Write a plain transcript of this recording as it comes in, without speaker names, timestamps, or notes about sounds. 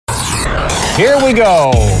Here we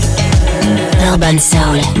go. Urban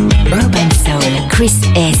Soul, Chris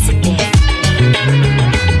S.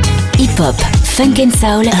 Hip Hop, Funk and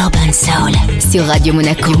Soul, Urban Soul sur Radio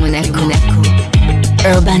Monaco.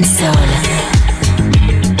 Urban Soul.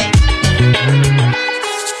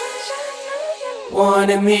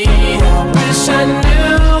 Wanted me, I wish I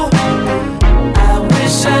knew. I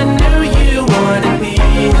wish I knew you wanted me.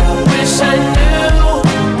 I wish I knew.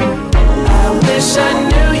 I wish I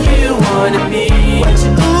knew you wanted me. What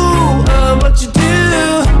you do, what you do.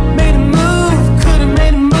 Made a move, could've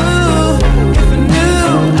made a move. If I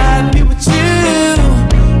knew, I'd be with you.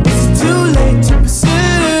 Is it too late to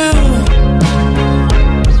pursue?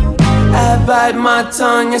 I bite my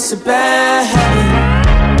tongue, it's a bad habit.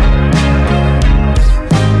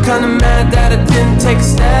 Kinda mad that I didn't take a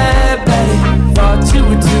stab at it. Thought you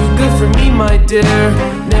were too good for me, my dear.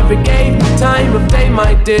 Never gave me time of day,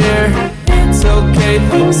 my dear. It's okay,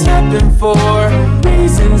 things happen for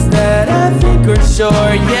reasons that I think are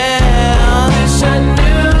sure, yeah. I wish I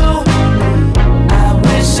knew. I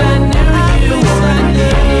wish I knew you wanted me.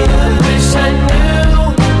 I wish I knew.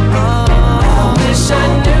 I wish I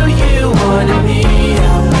knew you wanted me. I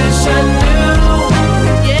wish I knew.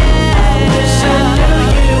 Yeah. I wish I knew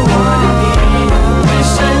you wanted me.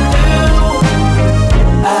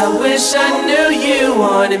 I wish I knew you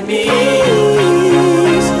wanted me.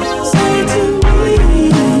 Please say to me,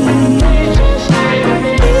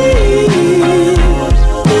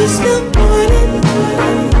 it's the morning.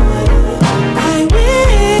 I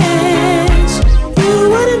wish you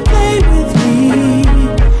wouldn't play with me.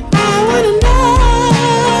 I wanna know.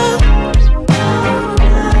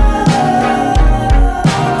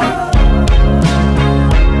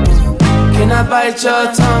 Can I bite your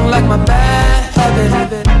tongue like my bad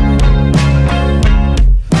habit?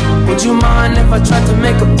 Would you mind if I tried to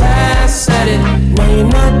make a pass at it? Now you're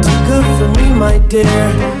not too good for me, my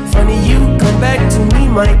dear. Funny you come back to me,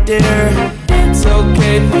 my dear. It's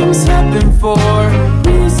okay, things happen for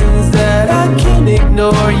reasons that I can't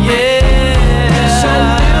ignore, yeah.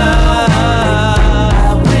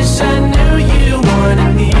 I wish I knew you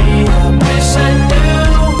wanted me. I wish I knew.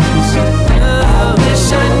 I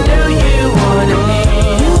wish I knew you wanted me.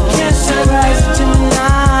 You can't surprise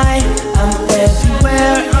Gemini. I'm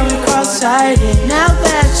everywhere, I'm cross-sighted. Now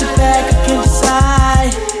that you're back, I can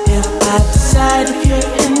decide if I decide if you're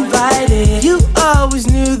invited. You always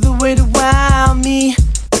knew the way to wow me.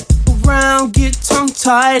 Around, get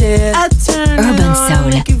tongue-tied. I turn Urban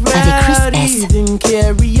Soul avec Chris S. Then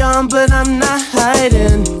carry on, but I'm not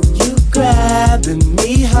hiding. You grabbing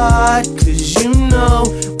me hard, 'cause you know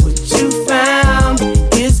what you found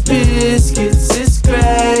is biscuits, it's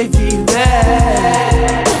gravy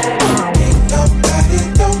bag. Ain't nobody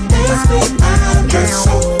don't miss me. I'm just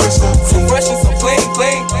so fresh and so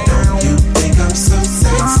clean. You think I'm so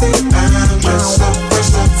sexy? I'm just so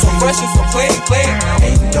fresh and so clean.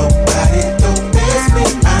 Ain't nobody don't miss me.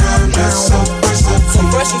 I'm just so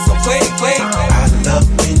fresh and so clean. I love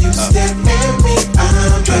when you stare at me.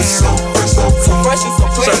 I'm just so fresh and so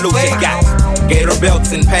clean. Sir Lucy got Gator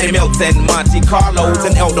belts and Patty Melts and Monte Carlos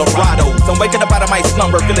and Eldorados. I'm waking up out of my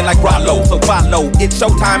slumber feeling like Rollo. So follow, it's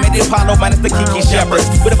showtime at the Apollo minus the Kiki Shepherds.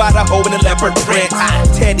 With about a hoe in a leopard print.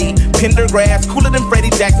 Teddy, Pendergrass, cooler than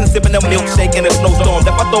Freddie Jackson, sipping a milkshake in a snowstorm.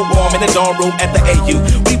 That I throw warm in the dorm room at the AU.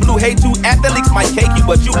 We blew hate to athletes might cake you,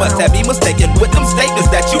 but you must have been mistaken with them statements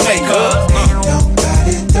that you make, Ain't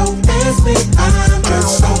nobody don't miss me. I'm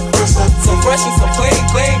just so fresh and so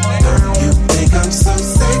clean. You think I'm so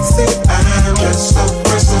sexy? I'm just so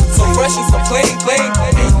fresh and so clean.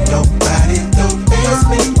 Ain't nobody don't miss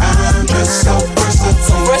me. I'm just so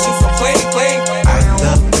fresh and so clean. I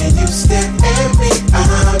love when you stare at me.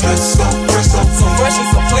 I'm just so fresh and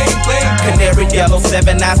so clean. Canary yellow,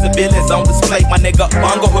 7-9 civilians on display. My nigga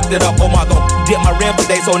Bongo hooked it up. Oh my god, dip my rim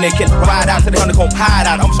today so they can ride out to the honeycomb hide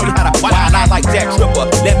out. I'm show you how to wild out like Jack Tripper.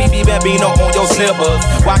 Let me be Bambino on your slippers.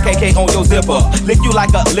 YKK on your zipper. Lick you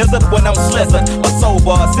like a lizard when I'm slizzard. A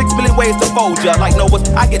sober, 6 million ways to fold ya. Like Noah's,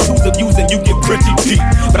 I get twos of views and you get pretty deep.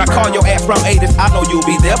 But I call your ass from 80s. I know you'll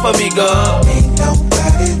be there for me, girl. Ain't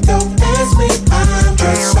nobody don't miss me. I'm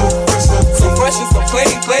just so fresh and so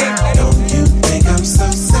clean. Don't you think I'm so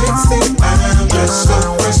sexy? I'm just so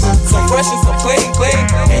fresh and so clean.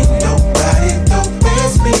 Ain't nobody don't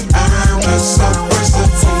miss me. I'm just so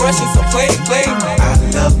fresh and so clean. I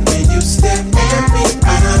love when you stare at me.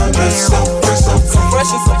 I'm just so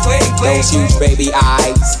fresh and so clean. Those huge baby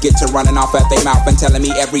eyes get to running off at their mouth and telling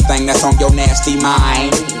me everything that's on your nasty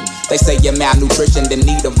mind. They say you're malnutrition, then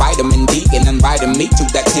need a vitamin D, and inviting me to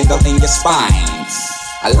that tingle in your spine.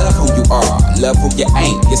 I love who you are, love who you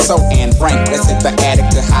ain't. You're so Anne Frank. Let's hit the attic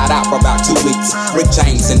to hide out for about 2 weeks. Rick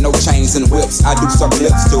James and no chains and whips. I do some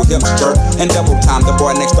lips to a hip jerk and double time. The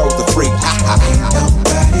boy next door's the freak. Ha ha.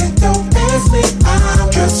 Nobody don't ask me.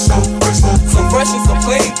 I'm just so fresh and so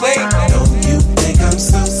clean. Don't you think I'm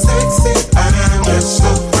so sexy? I'm just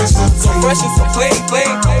so fresh and so clean.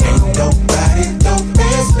 Ain't nobody don't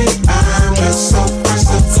ask me. I'm just so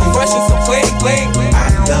fresh and so clean.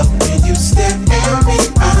 I love when you stare at me.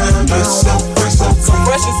 I'm just so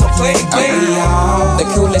fresh and so clean. The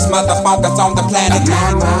coolest motherfuckers on the planet.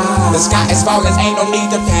 The sky is falling, ain't no need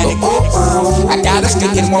to panic. I got a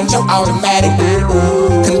stick and want your automatic.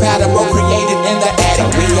 Compatible, created in the attic.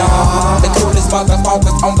 We are the coolest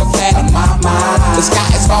motherfuckers on the planet. The sky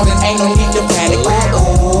is falling, ain't no need to panic.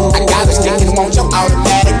 I got a stick and want your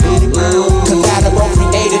automatic. Compatible,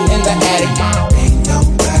 created in the attic. Ain't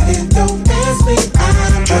nobody don't ask me.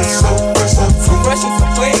 I'm just so fresh and so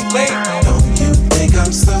clean. Don't you think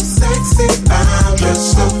I'm so sexy? I'm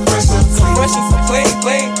just so fresh and so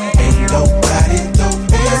clean. Ain't nobody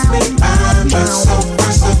don't ask me. I'm just so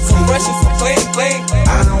fresh and so clean. I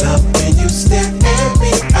love when you stare at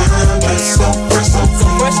me. I'm just so fresh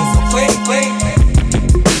and so clean.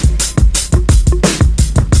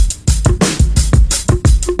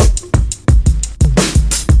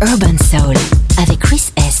 Urban Soul avec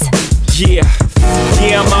Chris S.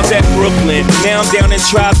 Yeah, I'm out at Brooklyn. Now I'm down in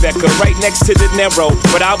Tribeca, right next to the Narrow.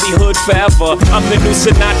 But I'll be hood forever. I'm the new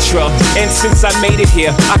Sinatra. And since I made it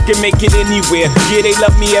here, I can make it anywhere. Yeah, they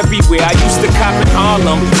love me everywhere. I used to cop in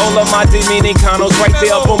Harlem. All of my Dominicanos right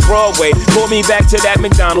there up on Broadway. Pulled me back to that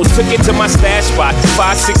McDonald's. Took it to my stash spot,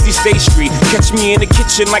 560 State Street. Catch me in the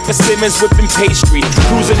kitchen like a Simmons whipping pastry.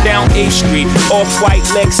 Cruising down A Street, off-white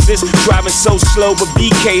Lexus. Driving so slow, but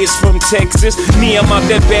BK is from Texas. Me, I'm out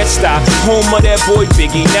that Bed-Stuy, home of that boy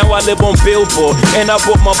Biggie. Now I live on Billboard, and I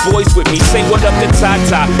brought my boys with me. Say what up to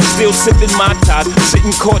Tata, still sipping my ties.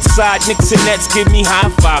 Sitting courtside, Knicks and Nets give me high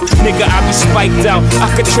five. Nigga, I be spiked out, I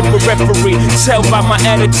could trip a referee. Tell by my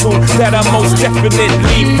attitude that I most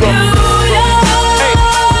definitely from.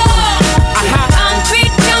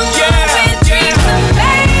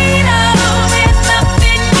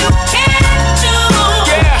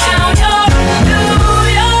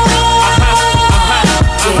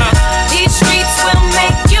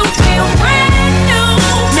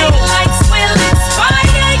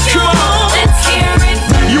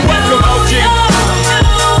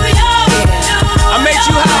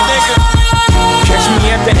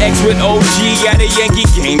 With OG at a Yankee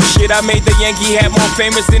game. Shit, I made the Yankee hat more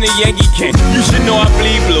famous than a Yankee can. You should know I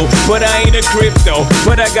bleed blue, but I ain't a crypto.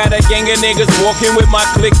 But I got a gang of niggas walking with my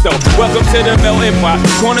click though. Welcome to the melting pot.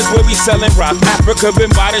 Corners where we selling rock. Africa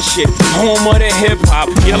been by the shit. Home of the hip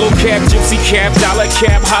hop. Yellow cap, gypsy cap, dollar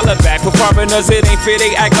cap, holla back. For foreigners it ain't fair,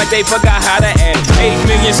 they act like they forgot how to act. 8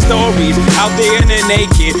 million stories out there in the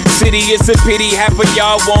naked city. It's a pity half of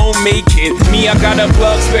y'all won't make it. Me, I got a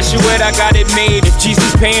plug special ed, I got it made. If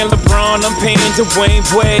Jesus paying LeBron, I'm paying Dwayne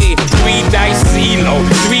Wade. 3 dice CeeLo,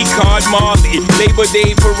 3 card Marley. Labor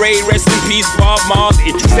Day parade, rest in peace Bob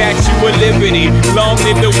Marley. Statue of Liberty, long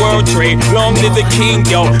live the World Trade, long live the King,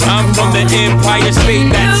 yo. I'm from the Empire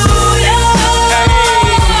State, that's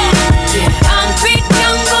concrete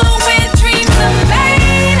jungle where dreams are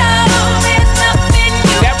made of. There's nothing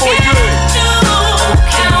you that boy can't good. do.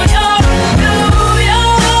 Count your New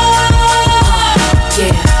York.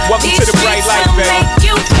 Yeah. Welcome to the bright light, will baby. make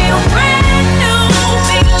you feel brand new.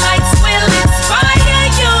 Big lights will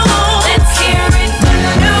inspire you. Let's hear it for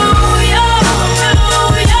New York,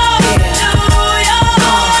 New York, New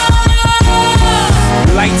York.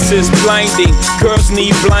 Lights is blinding, girls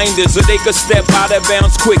need blinders so they could step out of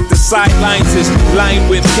bounds quick. The sidelines is lined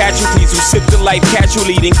with casualties who sip the life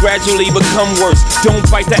casually, then gradually become worse. Don't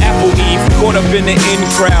bite the apple, Eve. Caught up in the in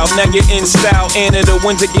crowd, now you're in style. And the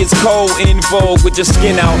winter gets cold, in vogue with your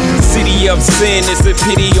skin out. City of sin, it's a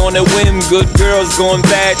pity on a whim. Good girls going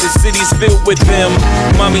bad, the city's filled with them.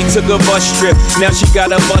 Mommy took a bus trip, now she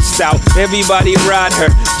got a bust out. Everybody ride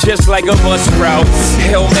her, just like a bus route.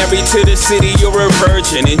 Hail Mary to the city, you're a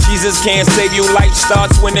virgin. And Jesus can't save you, life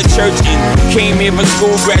starts when the church ends. Came here for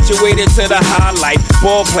school, graduated to the highlight.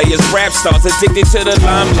 Ball players, rap stars, addicted to the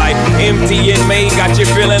limelight. Empty and May got you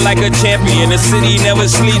feeling like a champion. The city never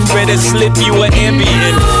sleeps, better slip you an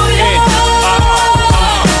Ambien.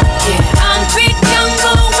 Concrete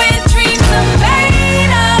jungle where dreams are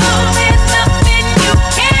made of. There's nothing you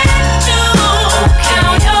can't do.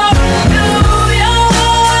 Count your New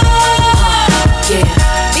York. Yeah.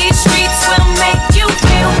 These streets will make you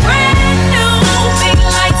feel brand new. Big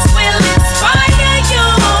lights will inspire you.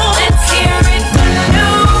 Let's hear it for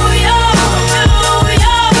New York, New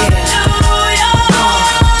York.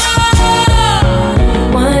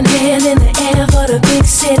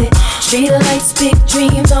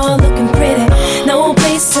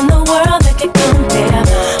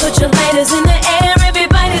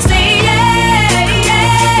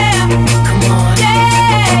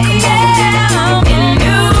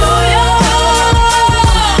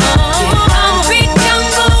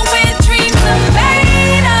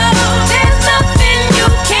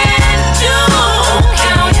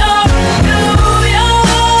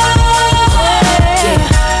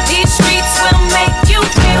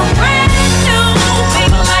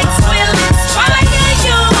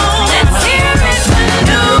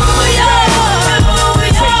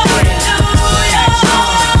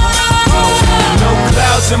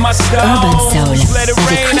 Soul Let it avec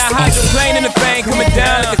rain, I Chris S. hydroplane in the bank, coming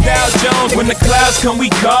down like a Dow Jones. When the clouds come, we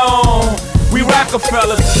gone. We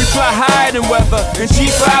Rockefellers, we fly higher than weather, and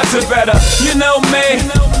G5s are better. You know me,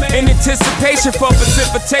 in anticipation for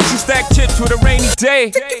precipitation, stack chips with a rainy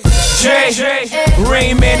day. Jay,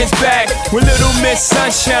 Rain Man is back with Little Miss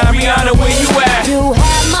Sunshine. Rihanna, where you at? You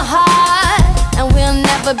have my heart, and we'll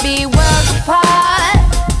never be worlds apart.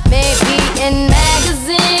 Maybe in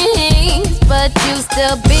magazines, but you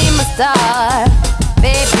still be my star.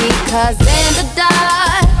 Baby, 'cause in the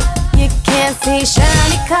dark, you can't see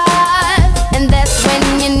shiny cars. And that's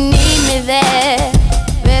when you need me there.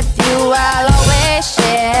 With you I'll always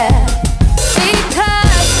share.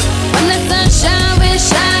 Because when the sunshine will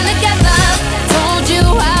shine together, told you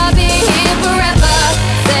I'll be here forever.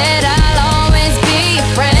 Said I'll always be your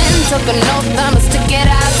friend. Took an oath I must stick it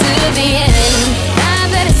out to the end. Now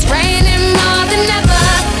that it's raining more than ever,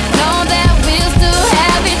 know that we'll still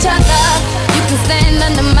have each other. You can stand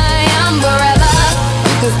under my umbrella.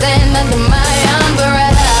 You can stand under my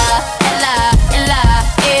umbrella.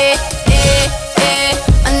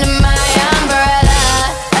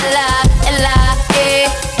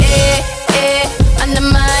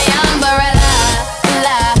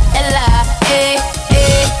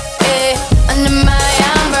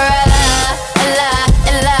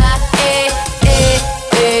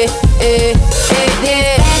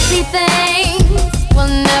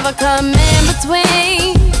 Come in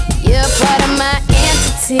between. You're part of my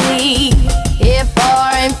entity, here for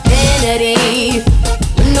infinity.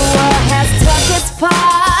 When the world has took its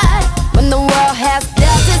part, when the world has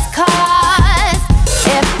dealt its cards,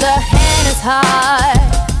 if the hand is hard,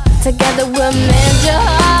 together we'll mend your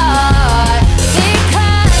heart.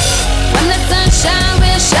 Because when the sunshine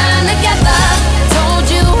will shine together, told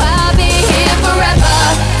you I'll be here forever.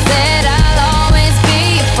 Said I'll always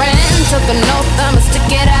be your friend. Took an oath I must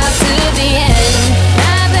stick it out to the end.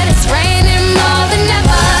 Now that it's raining more than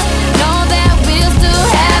ever, know that we'll still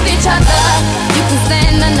have each other. You can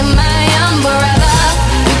stand under my umbrella.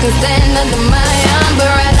 You can stand under my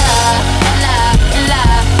umbrella. Ella, ella,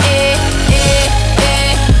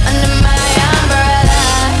 under my umbrella.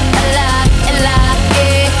 Ella, ella,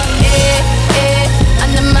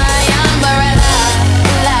 under my umbrella.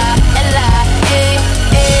 Ella, ella,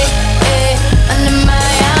 under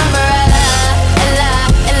my umbrella.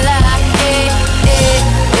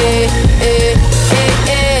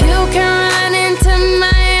 You can run into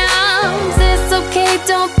my arms. It's okay,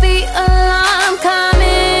 don't be alarmed. Come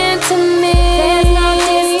into me. There's no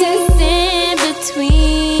distance in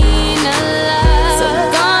between our love. So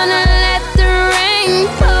gonna let the rain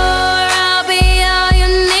pour. I'll be all you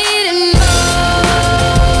need and more.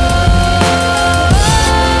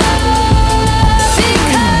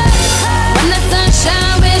 Because when the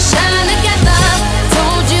sunshine will shine together,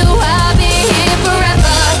 told you I'll be here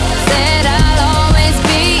forever. Said I'll always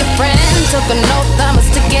be your friend. Took an oath I must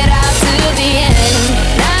stick it out to the end.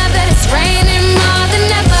 Now that it's raining more than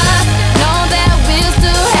ever, know that we'll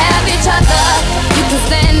still have each other. You can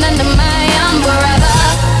stand under my umbrella.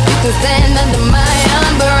 You can stand under my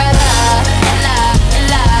umbrella. Ella,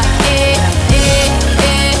 ella,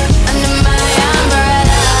 under my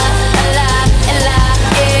umbrella. Ella, ella,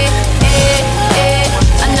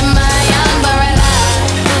 under my umbrella.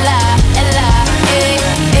 Ella, ella,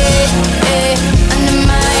 under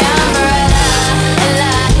my umbrella.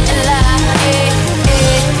 Ella, ella,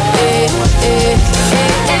 it's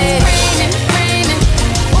raining, raining.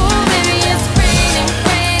 Oh baby, it's raining,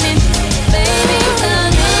 raining. Baby,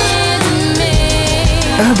 come into me.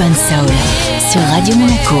 Urban Soul sur Radio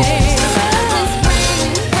Monaco.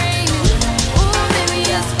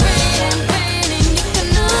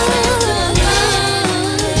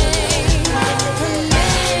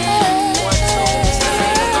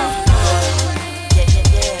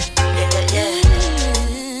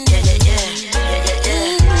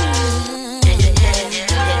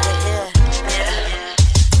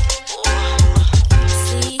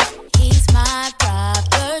 See, he's my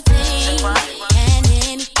property, and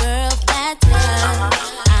any girl that does,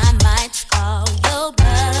 I might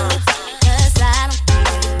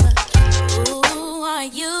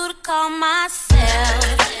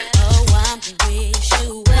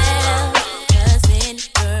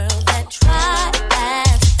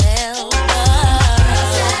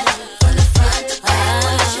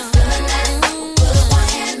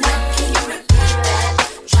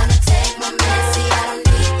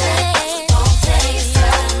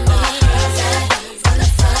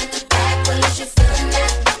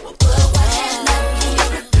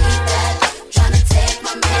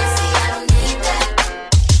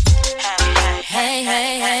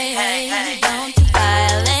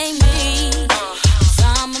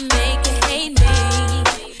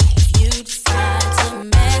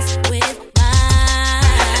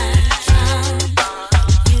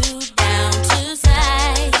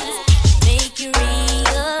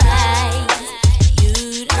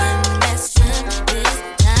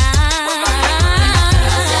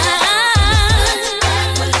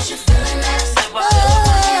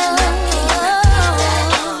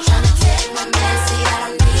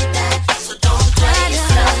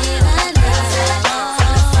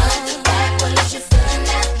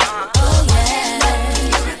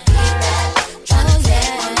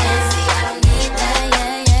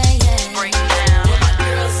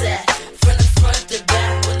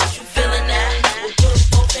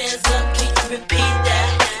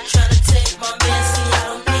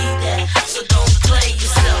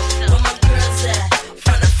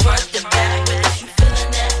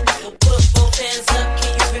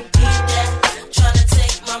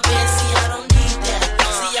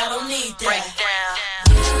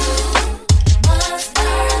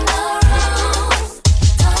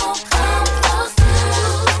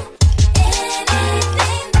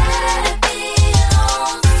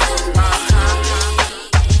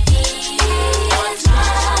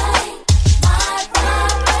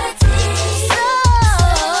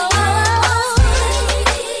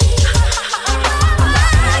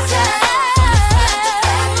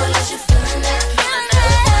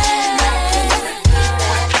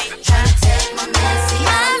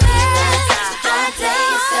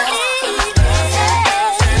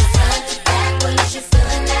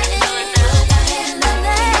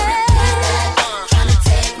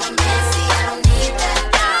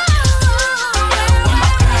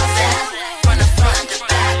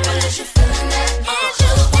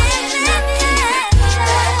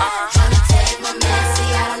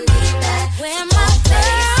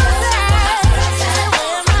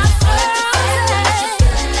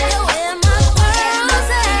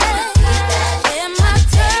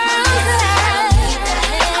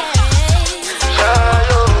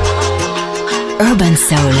Urban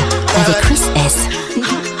Soul avec Chris S.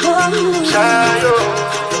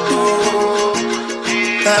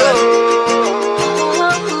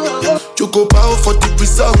 Choco bow for the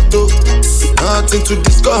result, oh. Nothing to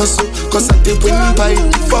discuss, oh. Cause I did win by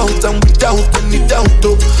default and without any doubt,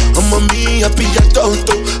 oh. I'm a me happy adult,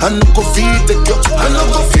 oh. I no go feed the girl, I no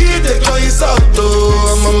go feed the girl is out,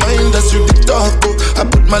 oh. I'm a mind that's you the talk, oh. I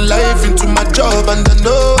put my life into my job and I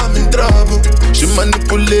know I'm in trouble. She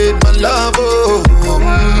manipulate my love, oh.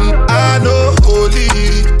 I know holy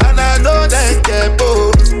and I know that get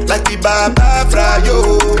both. Like the Baba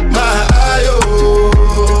Frayo, my ayo.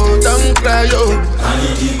 Don't cry, yo. I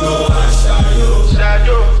need to go and shayo.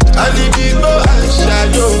 I need to go and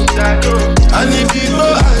shayo. I need to go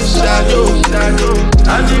and shayo.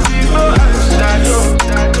 I need to go and shayo.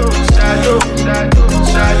 Shayo.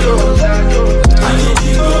 I need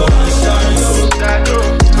to go and shayo.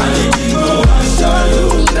 I need to go and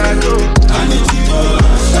shayo. I need to go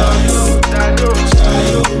and shayo.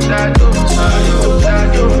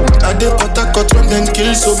 I dey Port-Harcourt when them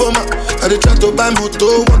kill Soboma. I dey try to buy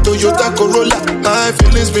moto, one Toyota Corolla. My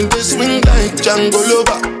feelings been they swing like Django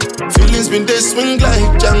Lover. Feelings been they swing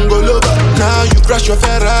like Django Lover. Now you crash your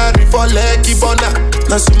Ferrari for Lucky Bona.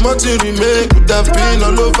 Now so much you remake could have been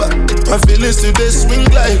all over. My feelings today swing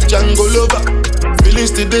like Django Lover.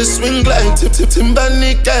 Feelings today swing like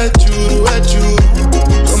Timbani at you.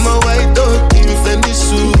 I'm a white dog in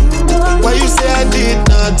Fenisu. Why you say I did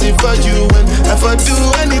nothing for you when if I do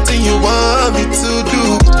anything you want me to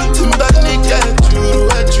do? Timbani at you.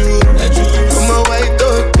 I'm a white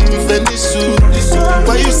dog in Venice.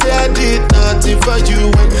 Why you say I did nothing for you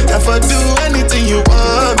when if I do anything you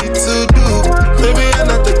want me to do? Maybe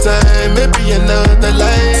another time, maybe another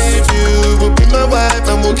life. You will be my wife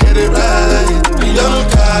and we'll get it right. Young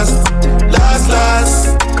cast, last.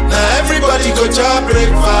 Now everybody go job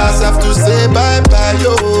breakfast. Have to say bye-bye,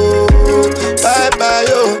 yo. Bye-bye,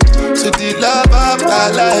 yo. To the love of my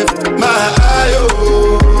life. My eye, yo.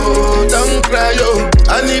 Don't cry, yo.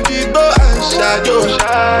 I need to go and shadow.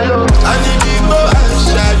 I need to go and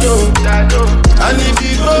shadow. I need to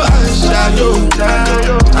go and shadow.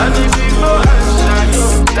 I need to go and shadow. I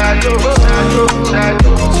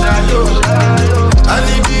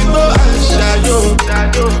need to go and shadow.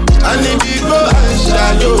 I need to go and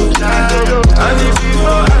shadow. I need to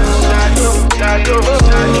go and shadow.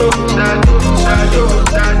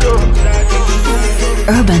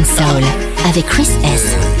 Urban Soul avec Chris S.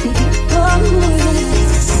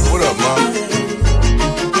 What up, mom?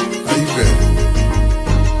 How you been?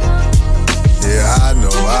 Yeah, I know.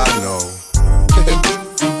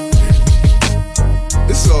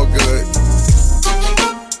 It's all good.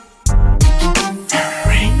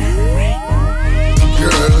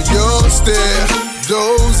 Girl, your stare,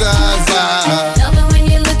 those eyes. Love it when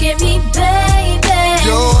you look at me, baby.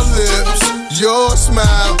 Your lips, your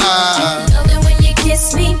smile. Love it when you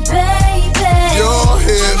kiss me, baby. Your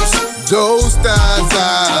hips, those thighs.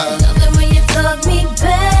 Love it when you fuck me,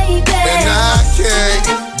 baby. And I can't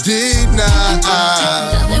deny.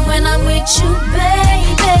 Love it when I'm with you, baby.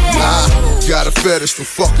 Got a fetish for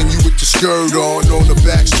fucking you with your skirt on the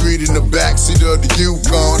back street in the backseat of the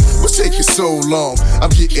Yukon. What's taking so long? I'm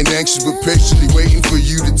getting anxious but patiently waiting for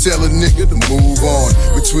you to tell a nigga to move on.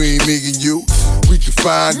 Between me and you, we can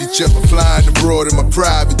find each other flying abroad in my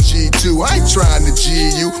private G2. I ain't trying to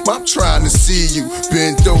G you, I'm trying to see you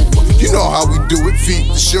bent over. You know how we do it,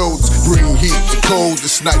 feet to shoulders, bring heat to cold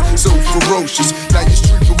this night, so ferocious. Now you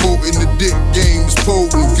street promoting the dick game is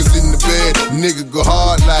potent, cause in the bed, nigga go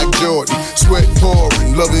hard like Jordan. Sweat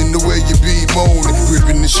pouring, loving the way you be moaning,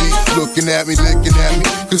 gripping the sheet, looking at me, licking at me,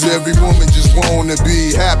 cause every woman just wanna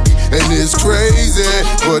be happy, and it's crazy,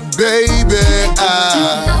 but baby,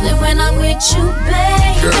 I love it when I'm with you,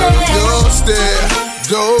 baby. Girl, your stare,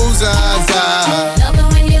 those eyes, love it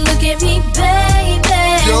when you look at me,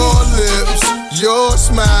 baby. Your lips, your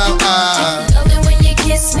smile, love it when you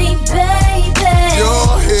kiss me, baby.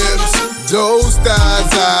 Your hips, those thighs,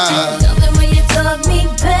 love it when you fuck me,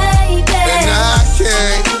 baby. And I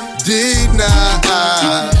can't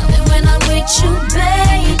deny. Love it when I'm with you,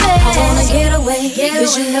 baby. I wanna get away,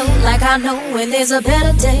 cause you know, like I know, when there's a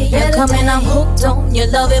better day, you're coming, I'm hooked on your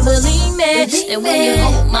love and believe me. And when you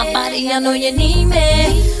hold my body, I know you need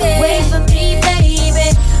me. Wait for me, baby.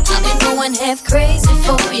 I've been going half crazy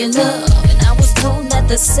for your love, and I was told that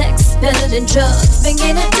the sex is better than drugs. Been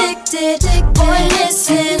getting addicted, boy,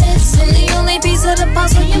 listen, I'm the only piece of the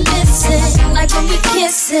puzzle you're missing. Like when we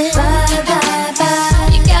kissing, bye, bye, bye.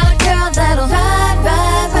 You got a girl that'll ride,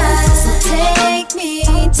 ride, ride. So take me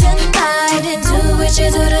tonight and do what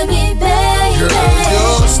you do to me, baby. Girl,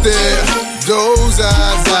 your stare, those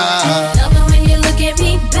eyes, love it when you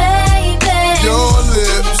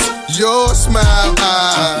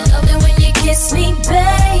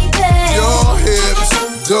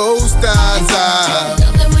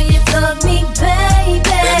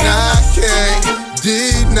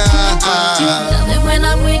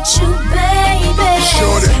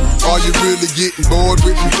you really getting bored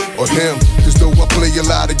with me or him? Cause though I play a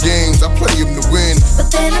lot of games, I play them to win.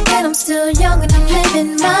 But then again, I'm still young and I'm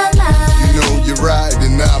living my life. You know you're right,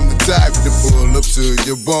 and I'm the type to pull up to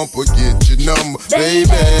your bumper, get your number,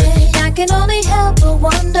 baby. I can only help but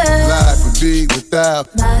wonder. Life would be without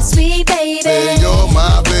my sweet baby. Hey, you're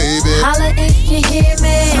my baby. Holla if you hear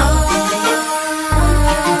me.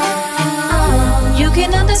 You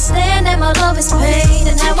can understand that my love is pain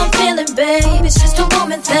and how I'm feeling, babe. It's just a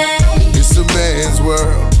woman thing. It's a man's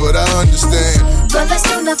world, but I understand. But let's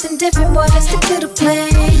do nothing different, boy. Let's stick to the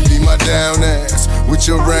plan. You be my down ass with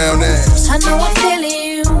your round ass. I know I'm feeling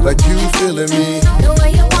you, like you feeling me. The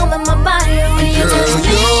way you warm my body when you touch me.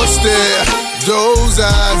 Girl, your stare, those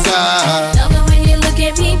eyes, love it when you look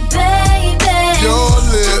at me, baby. Your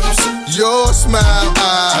lips, your smile,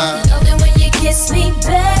 love it when you kiss me,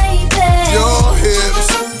 baby. Your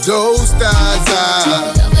hips, those thighs,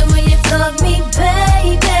 love it when you fuck me,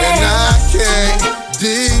 baby. And I can't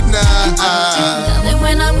deny, love it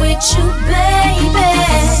when I'm with you, baby.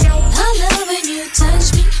 I love when you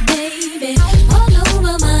touch me, baby, all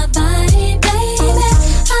over my body, baby.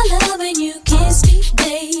 I love when you kiss me,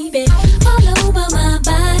 baby, all over my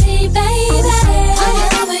body, baby. I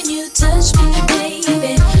love when you touch me,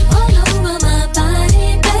 baby, all over my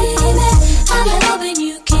body, baby. I love when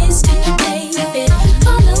you kiss me, baby,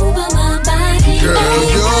 all over my body, girl, baby.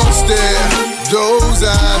 Your stare, those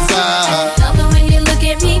eyes, love it when you look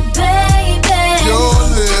at me, baby. Your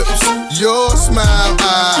lips, your smile,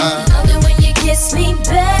 love it when you kiss me,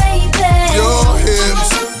 baby. Your hips,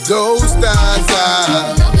 those thighs,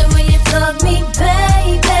 love it when you fuck me,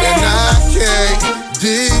 baby. And I can't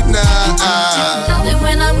deny, love it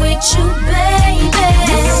when I'm with you, baby.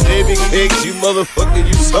 Baby cakes, you motherfucker,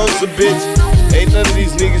 you sons of bitch. Ain't none of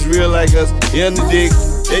these niggas real like us. You underdig?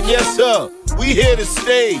 And yes, sir, we here to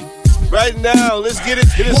stay. Right now, let's get it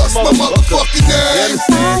to this motherfucker.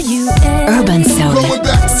 Urban Soul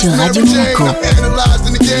sur Radio Monaco.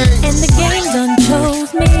 And the game done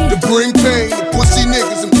chose me to bring pain to pussy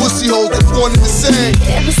niggas and pussy hoes that wanted the same.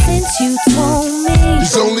 Ever since you told me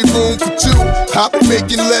there's only room for two, I've been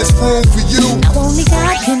making less room for you. Now only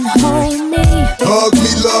God can hold me. Hug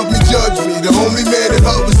me, love me, judge me. The only man that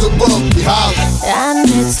hovers above me. Holla. I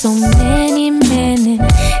met so many men and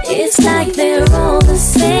it's like they're all the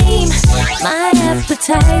same. My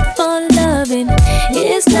appetite for loving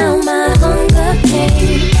is now my hunger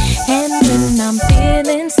pain. And when I'm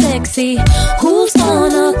feeling sexy, who's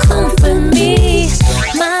gonna comfort me?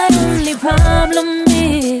 My only problem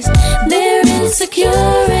is their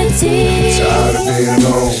insecurity. Tired of being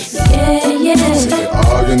alone. Yeah. Sick of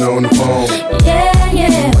arguing on the phone. Yeah.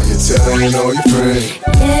 While you're telling all your friends.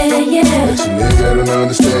 Yeah. But you nigga don't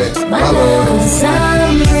understand my love. 'Cause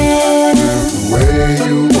I'm real. The way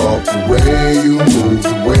you walk, the way you move,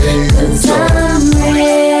 the way you talk. I'm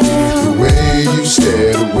real. The way you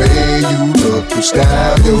stare, the way you look, your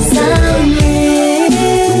style, your hair.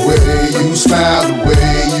 The way you smile, the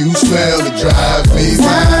way you smell, it drives me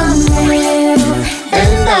wild. I'm real.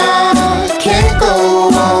 And I can't go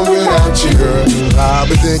on without you, girl. I've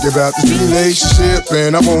been thinking about this relationship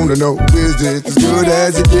and I wanna know, is it as good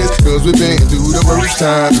as it gets? Cause we've been through the worst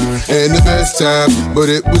times and the best times, but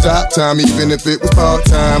it was our time even if it was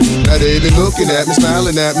part-time. Now they been looking at me,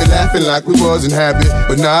 smiling at me, laughing like we wasn't happy,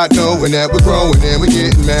 but not knowing that we're growing and we're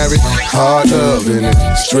getting married. Hard loving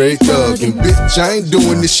and straight thugging, bitch, I ain't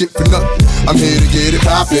doing this shit for nothing. I'm here to get it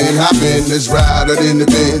poppin', hoppin', let's ride out in the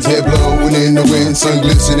Benz, head blowing in the wind, sun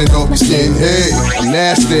glistening on my skin. Hey, I'm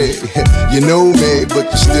nasty, you know me, but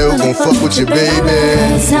you still gon' fuck with your baby.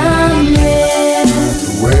 'Cause I'm real.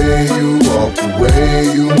 The way you walk, the way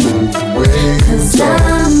you move, the way you talk.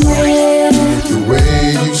 I'm real. The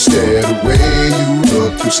way you stare, the way you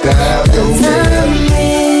look, your style, your hair.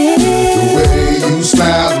 The way you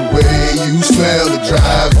smile, the way you smell, it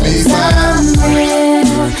drives me wild. I'm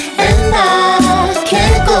real. And I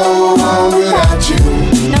can't go on without you.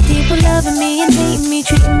 Now people loving me and hating me,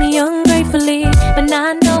 treating me ungratefully, but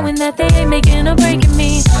not knowing that they ain't making or breaking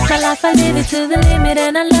me. My life, I live it to the limit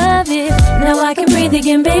and I love it. Now I can breathe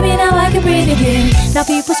again, baby, now I can breathe again. Now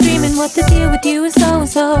people screaming what the deal with you is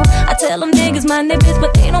so. I tell them niggas mind their biz,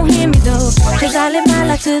 but they don't hear me though. Cause I live my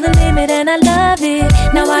life to the limit and I love it.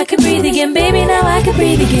 Now I can breathe again, baby, now I can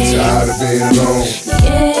breathe again. Tired of being alone.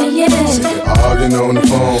 Yeah. Sick of arguing on the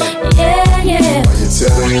phone. Yeah. While you're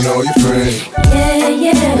telling all your friends.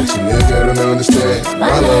 Yeah. But you nigga don't understand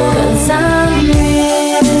my love. 'Cause I'm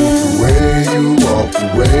real. The way you walk, the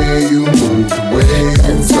way you move, the way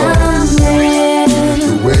you talk. I'm real.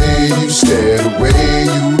 The way you stare, the way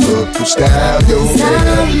you look, your style, your hair.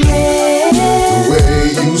 I'm real. The way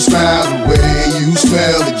you smile, the way you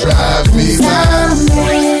smell, it drives drive me wild.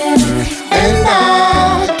 And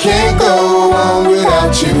I can't go on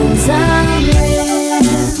without you.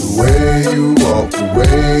 The way you walk, the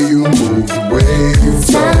way you move, the way you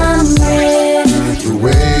talk, the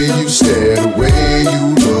way you stare, the way you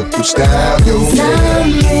look, your style, your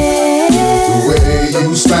hair, the way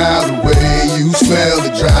you smile, the way you smell,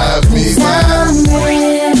 it drives me wild.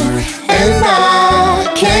 And I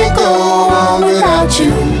can't go on without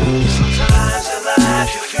you. Sometimes in life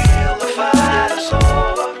you feel the fight is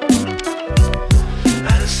over,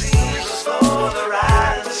 and it seems as though the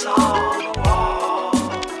writing's on the wall.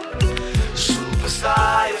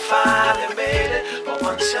 Superstar, you finally made it, but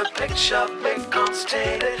once your picture becomes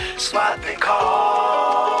tainted, it's what they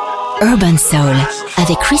call Urban Soul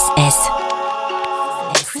avec Chris S.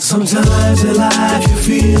 Sometimes in life you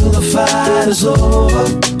feel the fight is over,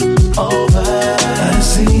 and it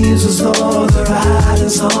seems as though the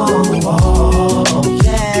writing's on the wall.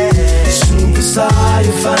 Superstar,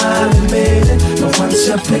 you finally made it, but once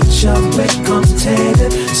your picture becomes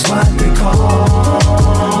tainted, it's what they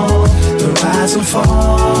call the rise and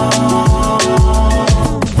fall.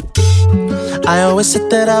 I always said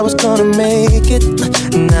that I was gonna make it,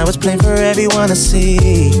 now it's plain for everyone to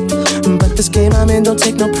see. But this game I'm in don't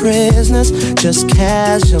take no prisoners, just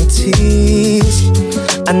casualties.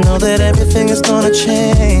 I know that everything is gonna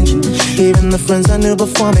change, even the friends I knew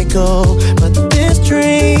before me go. But this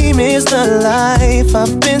dream is the life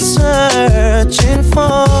I've been searching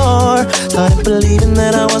for. Started believing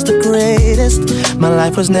that I was the greatest, my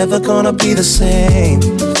life was never gonna be the same.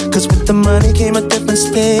 Cause with the money came a different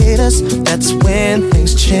status, that's when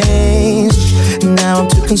things changed. Now I'm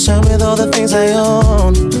too concerned with all the things I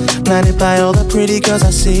own, blinded by all the pretty girls I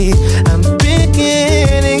see. I'm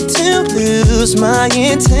beginning to lose my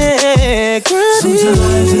integrity.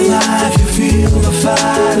 Sometimes in life you feel the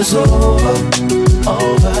fight is over,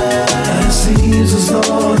 and it seems as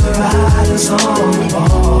though the writing's on the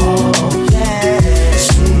wall.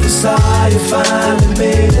 Superstar, you finally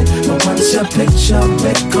made it, but once your picture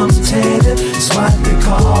becomes tainted, it's what they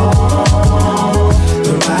call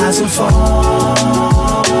the rise and fall.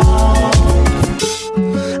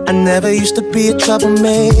 I never used to be a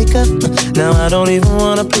troublemaker, now I don't even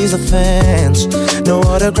wanna please the fans. No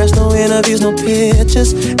autographs, no interviews, no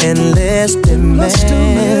pictures, endless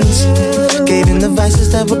demands. Gave in the vices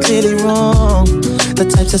that were clearly wrong, the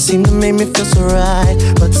types that seem to make me feel so right.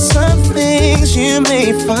 But some things you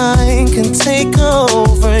may find can take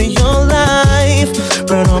over your life.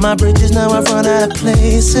 Burn all my bridges, now I've run out of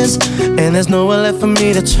places, and there's nowhere left for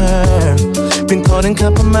me to turn. Been caught in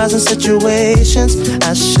compromising situations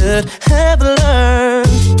I should have learned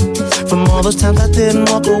from all those times I didn't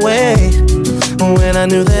walk away when I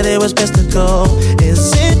knew that it was best to go.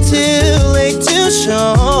 Is it too late to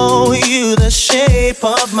show you the shape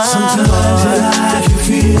of my Sometimes heart? in life you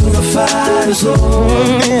feel the fight is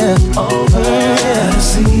over, and it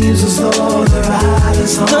seems as though the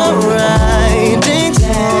writing's on the writing's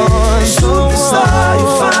on. Superstar, you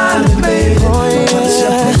finally made it, but once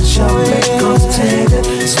your picture becomes tainted,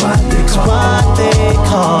 it's what they call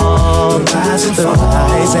the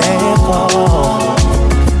rise and fall.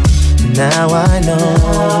 Now I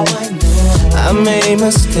know I made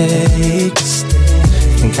mistakes,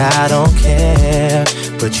 think I don't care,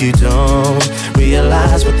 but you don't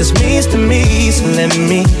realize what this means to me. So let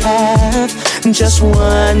me have just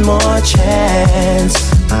one more chance.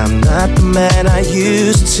 I'm not the man I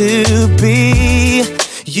used to be.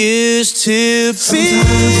 Sometimes in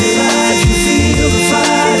life you feel the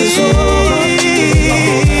fight is over,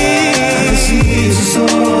 and it seems as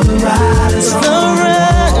though the writing's on the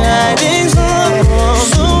wall.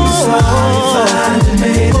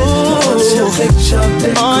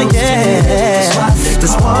 Oh yeah,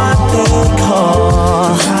 that's what they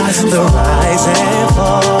call the rise and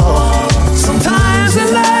fall. Sometimes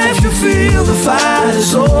in life you feel the fight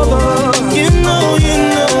is over. You know,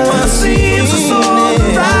 it seems as though the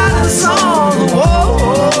writing's on the wall.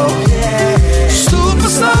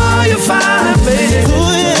 Superstar, you finally made it.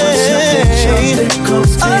 Once your picture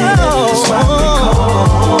becomes tainted, it's what they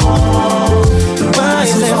call the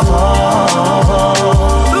rise and fall.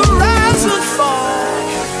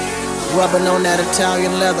 Rubbing on that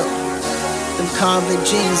Italian leather, them convict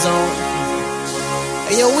jeans on.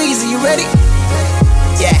 Hey yo, Weezy, you ready?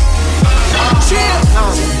 Yeah. Chill.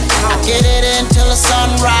 I get it until the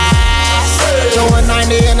sunrise. Going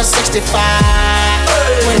 90 in a 65.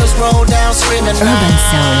 Windows roll down screaming. Urban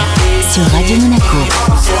Soul sur Radio Monaco.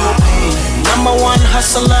 Number one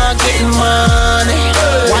hustler getting money.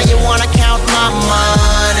 Why you wanna count my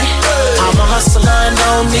money? I'm a hustler and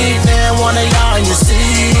don't need them one of y'all, you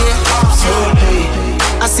see. So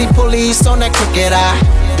I see police on that crooked eye,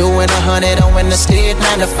 doing 100 on when the skid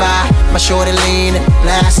 9 to 5. My shorty leaning,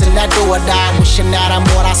 blasting that do or die, wishing that I'm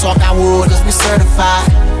what I saw I would, cause we certified.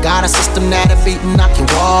 Got a system that'll beat and knock your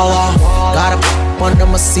wall off. Got a under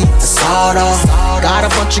my seat to sawed off. Got a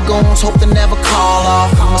bunch of goons, hope they never call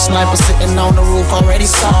off. I'm a sniper sitting on the roof, already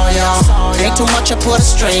saw y'all. Ain't too much, I put a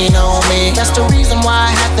strain on me. That's the reason why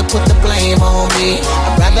I had to put the blame on me.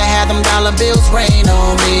 I'd rather have them dollar bills rain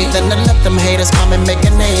on me than to let them haters come and make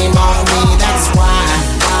a name off me. That's why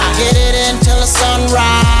I get it in till the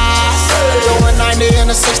sunrise. Going 90 in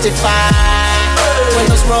a 65.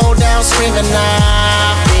 Windows roll down screaming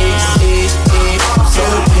now.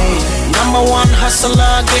 Number one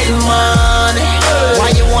hustler getting money.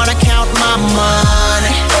 Why you wanna count my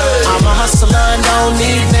money? I'm a hustler and don't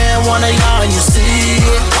need man one of y'all, you see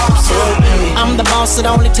it. I'm the boss, it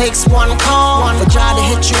only takes one call. For try to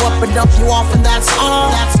hit you up and dump you off and that's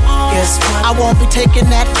all. Guess what? I won't be taking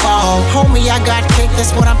that fall. Homie, I got cake,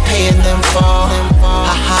 that's what I'm paying them for.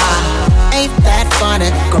 Ha-ha. Ain't that funny?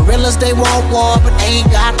 Gorillas, they want war, but ain't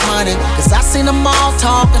got money. Cause I seen them all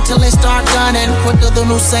talk until they start gunning. Quicker than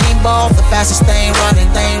Usain Bolt, the fastest thing running.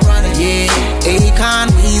 Yeah, Akon,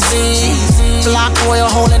 Weezy, Block Royal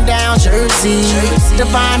holding down Jersey.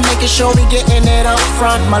 Divine making sure we getting it up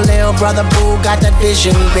front. My little brother Boo got that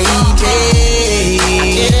vision, baby. I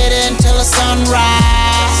get it until the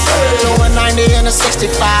sunrise. Doing 90 in a 65.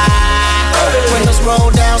 Windows roll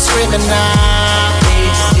down screaming now.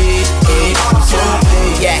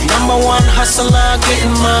 Yeah, number one hustler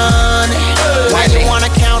getting money. Why you wanna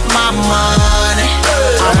count my money?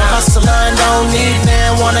 I'm a hustler and don't need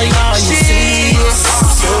man one of y'all, you see it.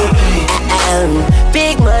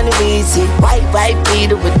 Big money easy, white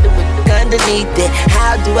beater with the underneath it.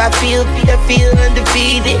 How do I feel? I feel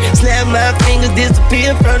undefeated. Snap my fingers,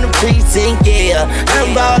 disappear from the precinct. Yeah,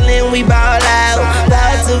 I'm ballin', we ball out.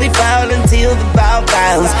 Ball till we fall until the ball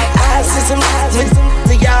bounce. I see some with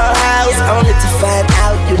to your house, only to find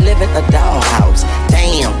out you live in a dollhouse.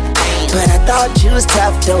 Damn. But I thought you was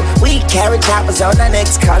tough though. We carry choppers on our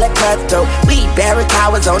necks, call it cutthroat. We bury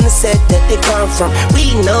cowards on the set that they come from.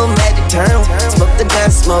 We know magic term, smoke the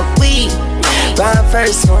gun, smoke weed. Bomb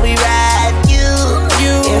first when we ride, you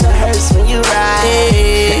in a hearse when you ride.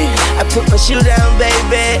 I put my shoe down,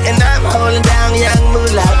 baby, and I'm holding down young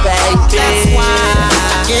moolah, baby. That's why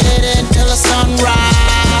I get it until the sunrise.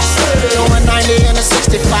 Doing 90 in a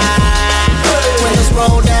 65. Windows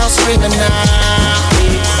roll down screaming now.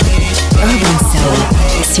 Urban Soul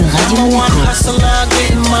sur Radio Monaco. Hustler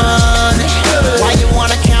getting money. Why you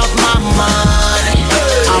wanna count my money?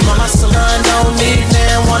 I'm a hustler and don't need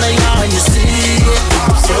man one of y'all, you see it.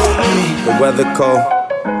 The weather cold,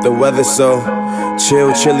 the weather so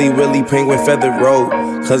chill, chilly, willy, penguin feathered road.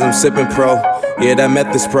 Cause I'm sipping pro, yeah that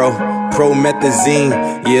meth is pro. Promethazine,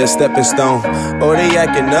 yeah stepping stone. Oh they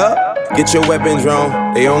acting up, get your weapon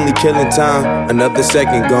drawn. They only killing time, another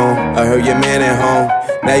second gone. I heard your man at home,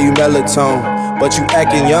 now you melatonin, but you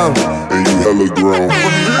acting young, and you hella grown.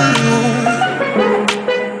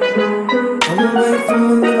 I'm away from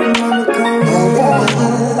my little mama gone.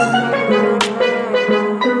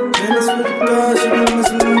 And it's with the girl, she been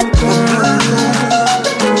missing in the car.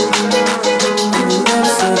 I'm love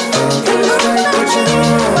so far, feels like what you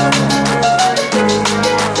want.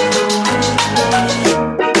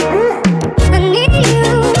 I need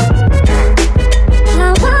you. I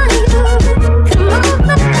want you. Come on,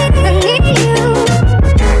 I need you.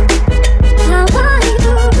 I want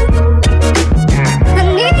you. I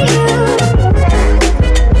need you.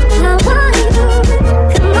 I want you.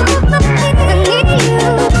 Come on, I need you.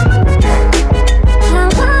 I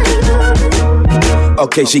want you.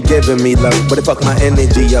 Okay, she giving me love, but it fuck my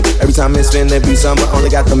energy up. Every time it's finna be summer, only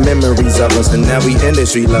got the memories of us. And now we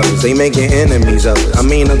industry lovers, they making enemies of us. I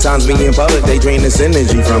mean, sometimes we in public, they drain this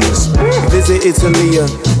energy from us. Visit Italy,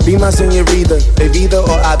 be my senorita. If either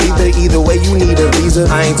or I be there, either way you need a visa.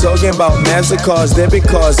 I ain't talking about MasterCards, debit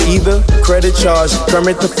cards either. Credit charge,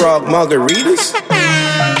 Kermit the Frog, margaritas.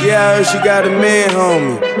 Yeah, I heard she got a man,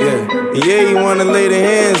 homie. Yeah, yeah, he wanna lay their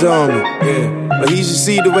hands on me. Yeah, but he should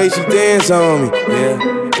see the way she dance on me.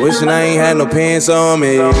 Yeah, wishing I ain't had no pants on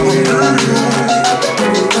me.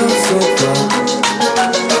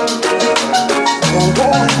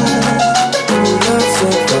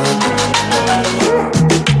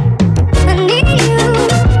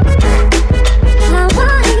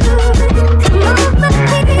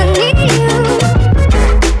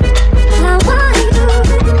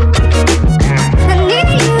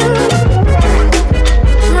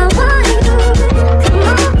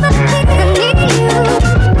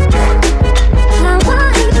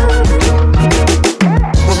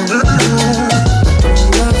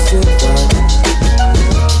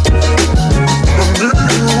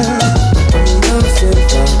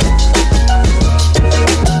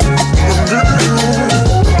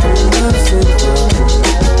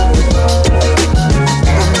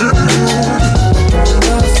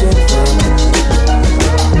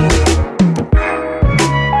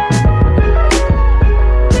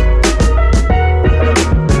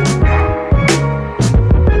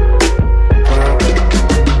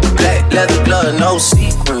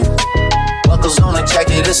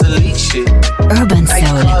 Urban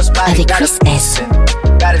Soul avec Chris S.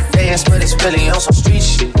 Gotta dance, but it's really on some street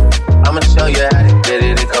shit. I'ma show you how to get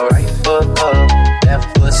it. It go right foot up,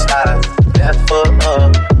 left foot slide, left foot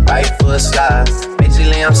up, right foot slide.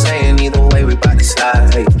 Basically, I'm saying either way, we bout to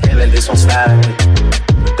slide. Hey, can't let this one slide.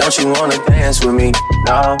 Don't you wanna dance with me?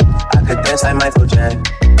 No, I could dance like Michael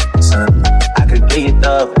Jackson. I could get you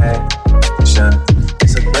the passion.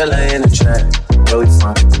 It's a thriller in the track. Where we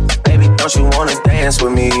from? Baby, don't you wanna dance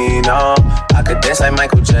with me? No, I could dance like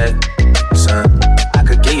Michael Jackson. I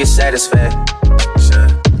could get you satisfaction.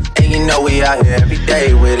 And you know we out here every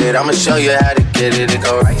day with it. I'ma show you how to get it. It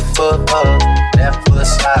go right foot up, left foot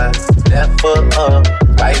slide, left foot up,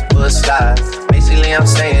 right foot slide. Basically, I'm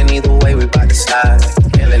saying either way, we bout to slide.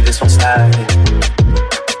 Can't let this one slide.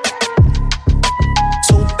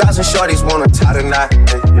 2,000 shorties wanna tie the knot.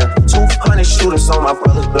 200 shooters on my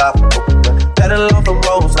brother's block. Better love the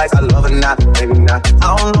roads like I love it not, maybe not.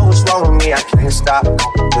 I don't know what's wrong with me, I can't stop.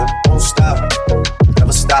 Won't stop,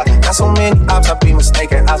 never stop. Got so many ops, I be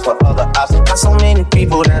mistaken ops for other ops. Got so many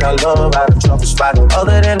people that I love out of trouble spot.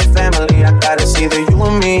 Other than the family, I got it's either you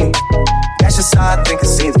and me. That's just how I think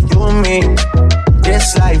it's either you and me.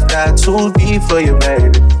 This life got too deep for you,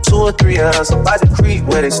 baby. 2 or 3 of us about to creep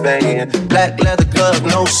where they stayin'. Black leather glove,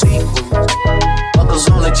 no sequins. Buckles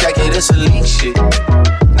on the jacket, it's elite shit.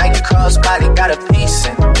 Nike crossbody, got a piece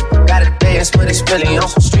in. Gotta dance, but it's really on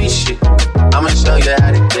some street shit. I'ma show you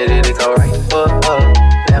how to get it. It go right foot up,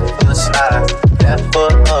 left foot slide, left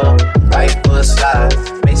foot up, right foot slide.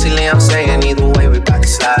 Basically, I'm saying either way, we bout to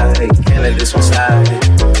slide. Hey, can't let this one slide.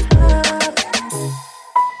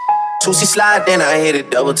 2C slide, then I hit it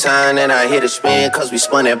double time, then I hit a spin, cause we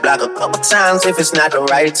spun that block a couple times. If it's not the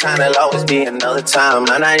right time, there'll always be another time.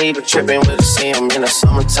 I'm not even tripping, we'll just see him in the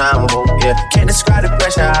summertime. Oh yeah, can't describe the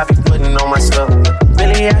pressure I be putting on myself.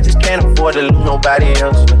 Really, I just can't afford to lose nobody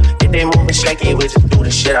else. If they moving shaky, we just do the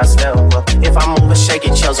shit ourselves. If I'm moving shaky,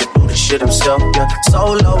 Chelsea do the shit himself. Yeah,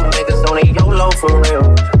 solo niggas don't need YOLO for real.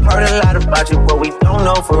 Heard a lot about you, but we don't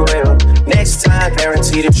know for real. Next time,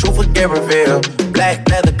 guarantee the truth will get revealed. Black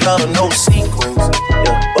leather glove, no sequins.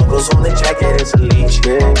 Yeah, buckles on the jacket, it's elite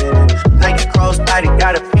shit. Nike crossbody,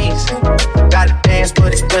 got a piece in. Gotta dance,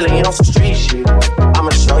 but it's really on some street shit.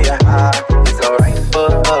 I'ma show you how. You go right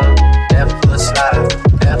foot up, left foot slide,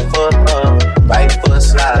 left foot up, right foot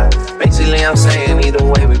slide. Basically, I'm saying either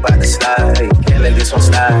way, we bout to slide. Hey, can't let this one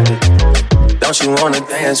slide. Don't you wanna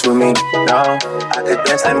dance with me? No, I could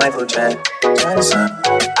dance like Michael Jackson.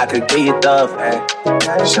 I could get you the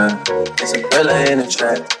passion. It's a thriller in the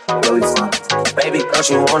track. Where we from? Baby, don't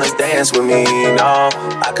you wanna dance with me? No,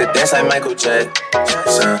 I could dance like Michael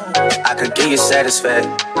Jackson. I could get you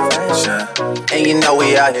satisfaction. And you know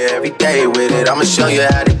we out here every day with it. I'ma show you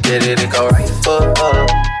how to get it. It go right foot up,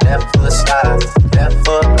 left foot slide, left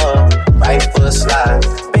foot up, right foot slide.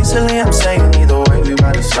 Basically, I'm saying either way, we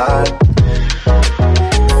ride the slide.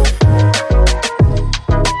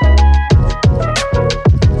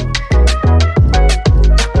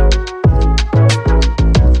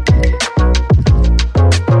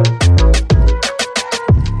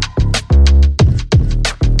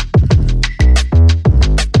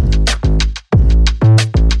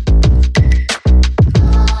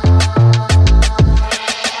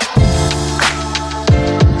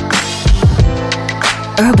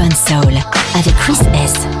 Urban Soul avec Chris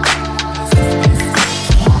S.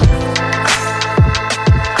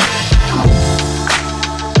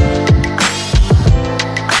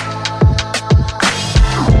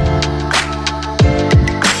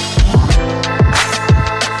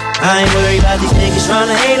 I ain't worried about these niggas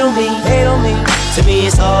tryna hate on me. To me,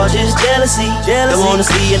 it's all just jealousy. They wanna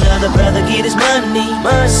see another brother get his money.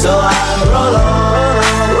 So I roll on.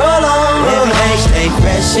 Everything stay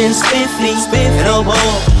fresh and spiffy. And oh boy,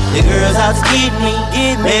 the girls out to get me.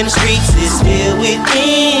 Man, the streets is filled with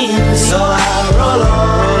envy. So I roll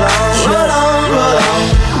on.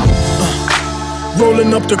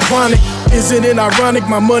 Rolling up the chronic. Isn't it ironic?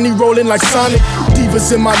 My money rolling like Sonic.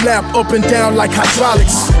 Divas in my lap, up and down like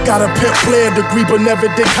hydraulics. Got a pimp player degree, but never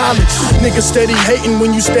did college. Niggas steady hating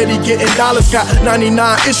when you steady getting dollars. Got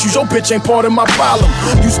 99 issues, your bitch ain't part of my problem.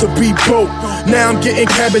 Used to be broke, now I'm getting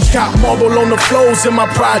cabbage. Got marble on the floors in my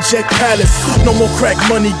project palace. No more crack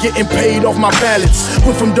money, getting paid off my balance.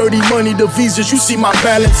 Went from dirty money to visas, you see my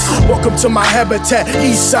balance. Welcome to my habitat,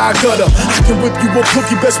 east side gutter. I can whip you a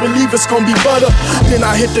cookie, best believe it's gonna be butter. Then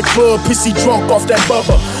I hit the club, pissy drunk off that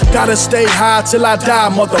bubba. Gotta stay high till I die,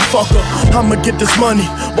 motherfucker. I'ma get this money,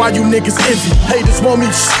 why you niggas envy? Haters want me,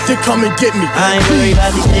 they come and get me. I ain't worried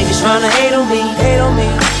about these niggas tryna hate on me.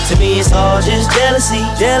 To me, it's all just jealousy.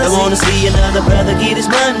 They wanna see another brother get his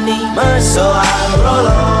money. So I roll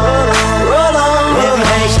on.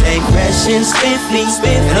 fresh and spiffy.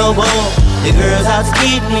 And oh boy, the girls out to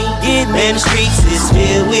get me. Man, the streets is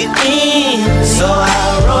filled with men. So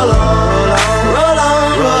I roll on, roll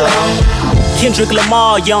on, roll on. Kendrick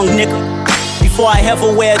Lamar, young nigga. Before I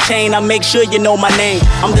ever wear a chain, I make sure you know my name.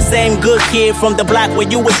 I'm the same good kid from the block where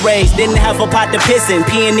you was raised. Didn't have a pot to piss in,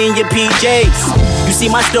 peeing in your PJs. You see,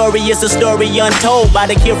 my story is a story untold by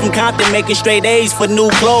the kid from Compton making straight A's for new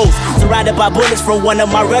clothes. Surrounded by bullets from one of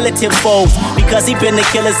my relatives' foes. Because he been a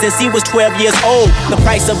killer since he was 12 years old. The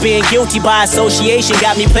price of being guilty by association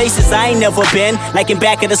got me places I ain't never been. Like in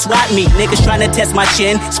back of the SWAT meet, niggas trying to test my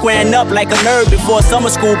chin. Squaring up like a nerd before summer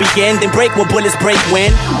school begin. Then break when bullets break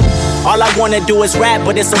when. All I wanna do is rap,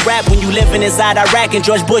 but it's a rap when you living inside Iraq and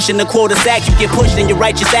George Bush in the quarter sack. You get pushed and you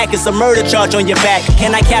write your sack, it's a murder charge on your back.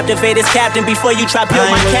 Can I captivate this captain before you try peel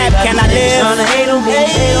my cap? Can I live?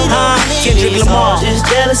 Kendrick Lamar. Just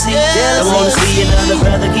jealousy. I wanna see another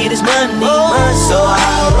brother get his money. So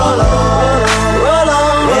I roll on.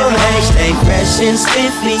 Every day stay fresh and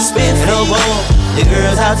spiffy. And oh boy, the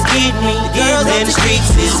girls out to get me. And the streets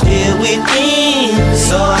is filled with men.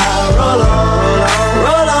 So I roll on,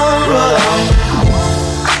 roll on.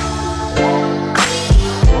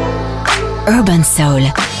 Urban Soul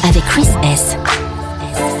avec Chris S.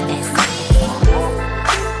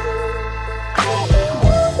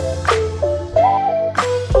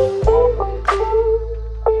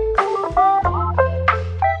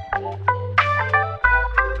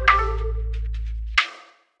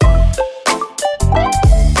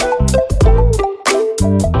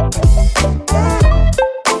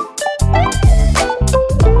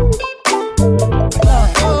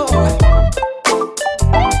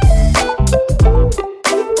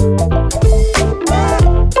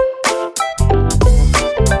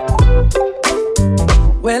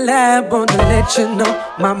 You know,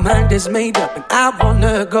 my mind is made up and I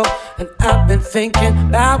wanna go. And I've been thinking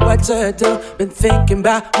about what to do. Been thinking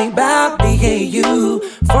about me, about you.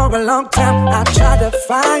 For a long time I tried to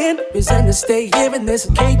find reason to stay here in this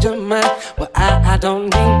cage of mine. Well, I don't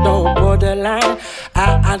need no borderline.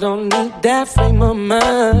 I don't need that frame of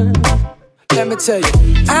mind. Let me tell you,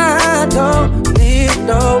 I don't need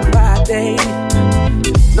nobody.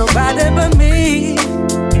 Nobody but me.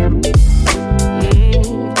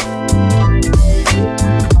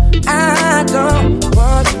 I don't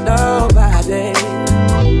want nobody,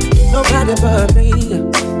 nobody but me,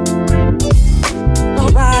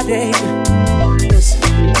 nobody.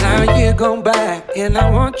 Listen, now you're gone by, and I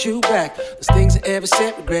want you back. Those things I ever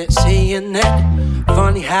said, regret seeing that.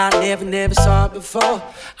 Funny how I never saw it before.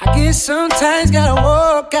 I guess sometimes gotta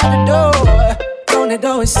walk out the door. Don't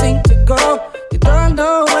always seem to go. You don't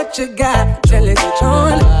know what you got till it's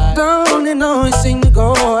gone. Don't it always seem to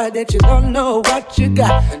go that you don't know what you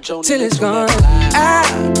got till it's gone. I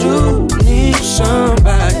do need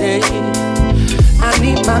somebody. I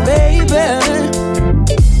need my baby.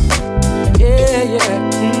 Yeah, yeah.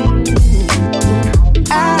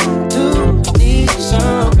 I do need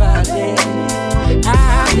somebody.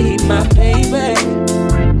 I need my baby.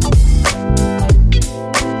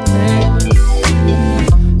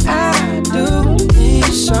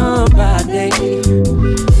 Somebody,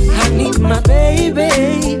 I need my baby.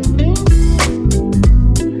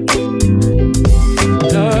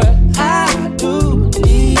 Lord, I do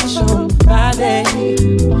need somebody.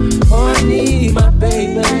 Oh, I need my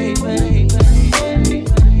baby.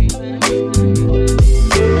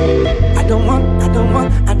 I don't want, I don't want,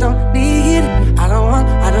 I don't need. I don't want,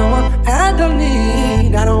 I don't want, I don't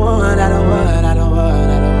need. I don't want, I don't want, I don't want,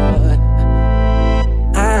 I don't want.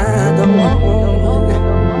 I don't want.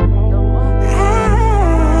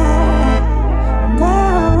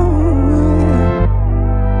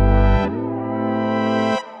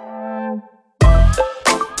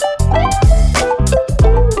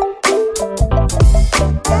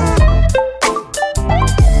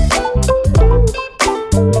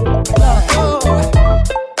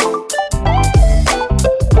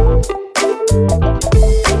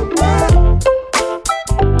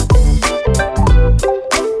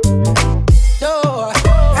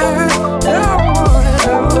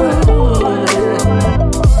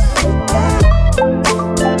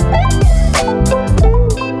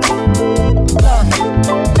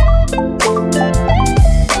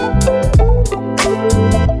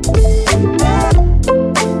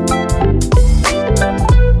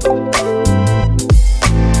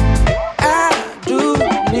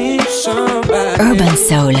 Urban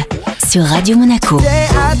Soul sur Radio Monaco. Today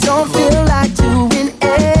I don't feel like doing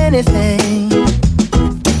anything.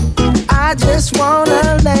 I just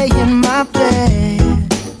wanna lay in my bed.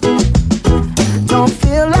 Don't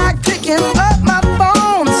feel like picking up my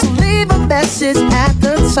phone, so leave a message at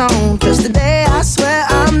the tone. Cause today I swear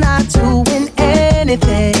I'm not doing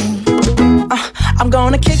anything. I'm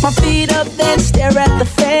gonna kick my feet up, then stare at the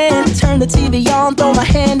fan. Turn the TV on, throw my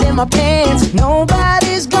hand in my pants.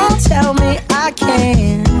 Nobody's gonna tell me I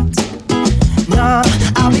can't. Nah,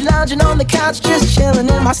 I'll be lounging on the couch, just chilling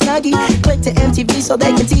in my Snuggie. Click to MTV so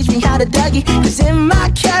they can teach me how to Dougie. Cause in my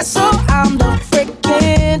castle, I'm the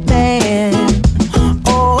freaking man.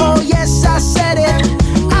 Oh, yes, I said it.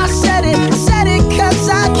 I said it, I said it cause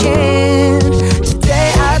I can.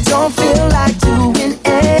 Today I don't feel like doing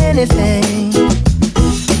anything.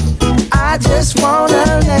 I just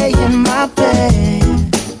wanna lay in my bed.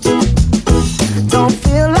 Don't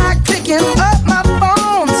feel like picking up my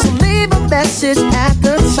phone, so leave a message at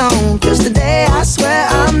the tone. Cause today I swear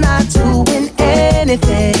I'm not doing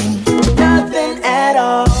anything. Nothing at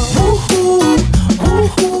all. Woo-hoo,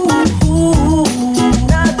 woo-hoo, woo-hoo.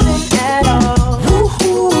 Nothing at all.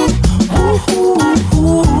 Woo-hoo, woo-hoo,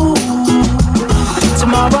 woo-hoo.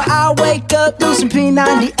 Tomorrow I'll wake up, do some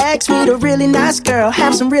P90X, meet a really nice girl,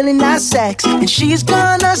 have some really nice sex, and she's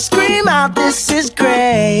gonna scream out, this is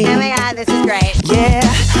great. Oh my God, this is great. Yeah,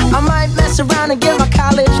 I might mess around and get my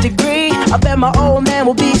college degree. I bet my old man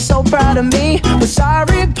will be so proud of me. But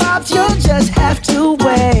sorry, Pops, you'll just have to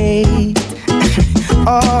wait.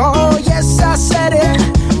 Oh, yes, I said it.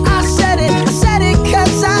 I said it. I said it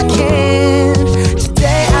cause I can.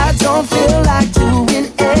 Today I don't feel like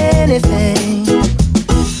doing anything.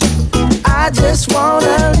 I just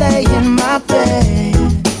wanna lay in my bed.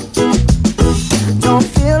 Don't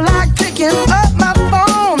feel like picking up my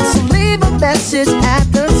phone, so leave a message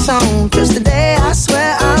at the tone. Cause today I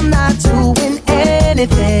swear I'm not doing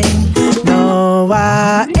anything. No,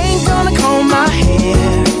 I ain't gonna comb my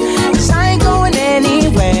hair, cause I ain't going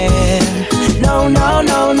anywhere. No, no,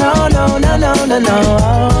 no, no, no, no, no, no, no.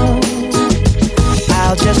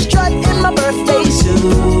 I'll just strut in my birthday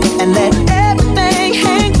suit and let everything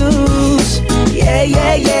hang loose. Yeah,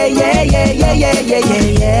 yeah, yeah, yeah, yeah, yeah, yeah, yeah,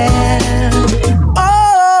 yeah, yeah.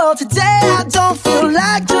 Oh, today I don't feel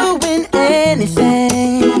like doing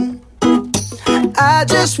anything. I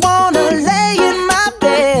just wanna lay in my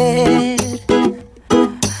bed.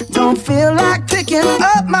 Don't feel like picking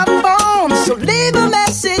up my phone, so leave a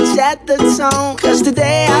message at the tone. Cause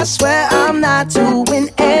today I swear I'm not doing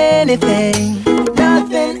anything.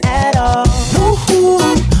 Nothing at all. Woo-hoo,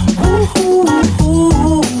 woo-hoo,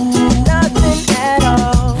 woo-hoo. Nothing at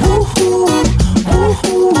all. Woo-hoo,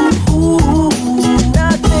 woo-hoo, woo-hoo.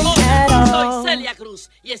 Nothing at all. Soy Celia Cruz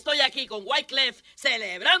y estoy aquí con Wyclef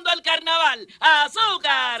celebrando el carnaval.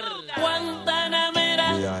 ¡Azúcar! Guantanamera.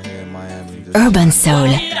 Urban Soul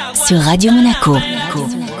sur Radio Monaco.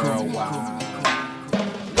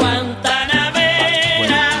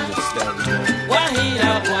 Guantanamera,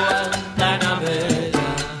 Guajira, Guantanamera.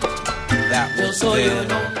 Yo soy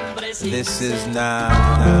un hombre sin. This is now.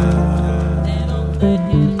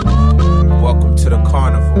 Welcome to the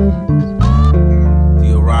carnival.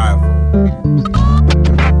 The arrival.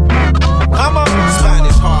 Come on,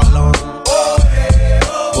 Spanish Harlem.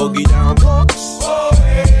 Boogie down Bronx.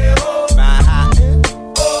 Manhattan.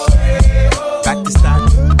 Back to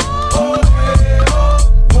Stockton.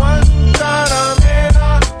 Guantanamera.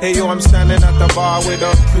 Hey yo, I'm standing at the bar with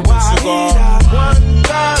a Cuban cigar.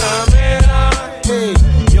 Guantanamera. Hey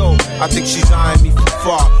yo, I think she's eyeing me from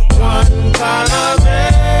far. Guantanamera.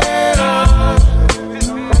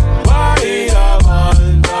 Guajira,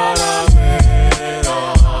 Guantanamera.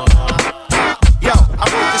 Yo, I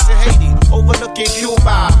wrote this in Haiti, overlooking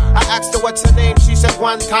Cuba. I asked her what's her name, she said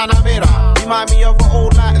Guantanamera. Remind me of an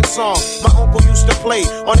old Latin song my uncle used to play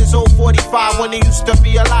on his old 45 when he used to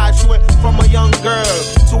be alive. She went from a young girl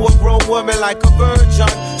to a grown woman like a virgin.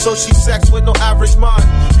 So she sex with no average man.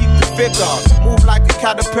 Peep the figure, move like a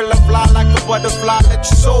caterpillar, fly like a butterfly, let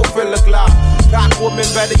your soul fill a glide. Black woman,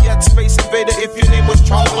 better yet, Space Invader. If your name was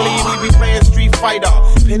Charlie, we be playing Street Fighter.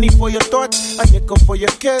 Penny for your thoughts, a nickel for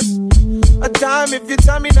your kiss. A dime if you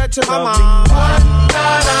tell me that you're my mom.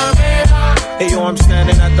 Hey yo, I'm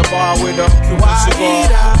standing at the bar with a Cuban cigar.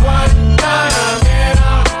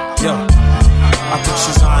 Yo, I think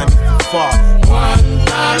she's eyeing me from far.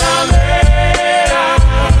 Guantanamera,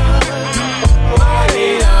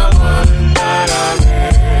 Guajira, Guantanamera.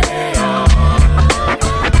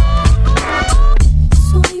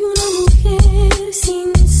 Soy una mujer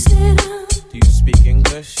sincera. Do you speak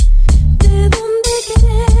English? ¿De dónde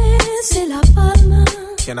querés La Palma?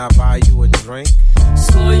 Can I buy you a drink?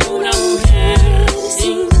 Soy una mujer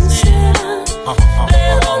sincera. ¿De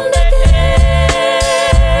dónde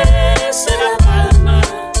querés La Palma?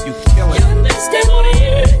 You killing y antes de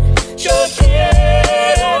morir, yo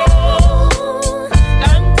quiero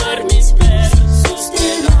cantar mis versos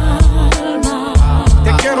del alma.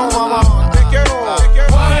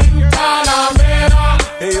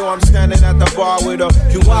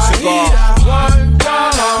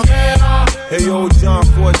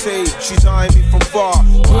 tape, she's eyeing me from far.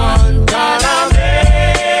 Guantanamera,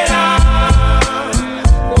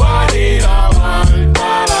 Guajira,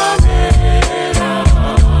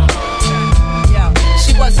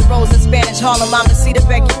 was a rose in Spanish Harlem, Mama see the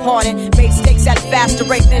Becky pardon. Made steaks at a faster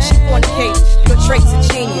rate than she fornicates. Good traits of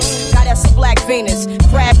genius, got us a black Venus.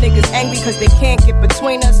 Crab niggas angry cause they can't get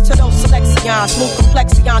between us. To those selections, smooth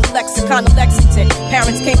complexion, lexicon of Lexington.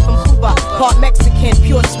 Parents came from Cuba, part Mexican,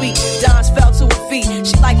 pure sweet. Dons fell to her feet,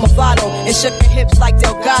 she like Movado and shook her hips like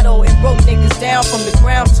Delgado. And broke niggas down from the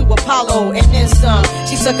ground to Apollo and then some.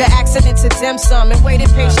 She took her accident to dim sum and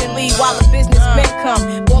waited patiently while the businessmen come.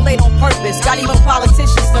 Born late on purpose, got even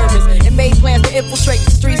politicians service and made plans to infiltrate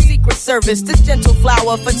the street secret service. This gentle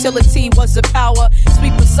flower, fertility was a power.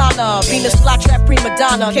 Sweet persona, Venus flytrap prima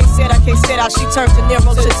donna. Que sera, she turned De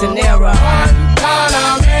Niro to De Niro.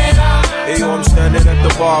 Hey yo, I'm standing at the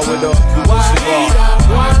bar with a Cuban cigar.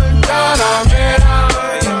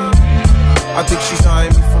 I think she's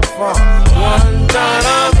eyeing me from far.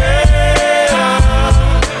 Guantanamera,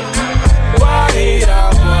 Guajira,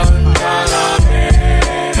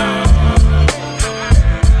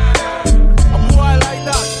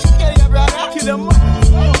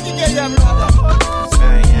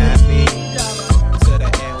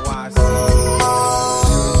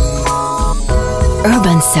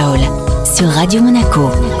 Urban Soul sur Radio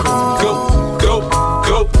Monaco.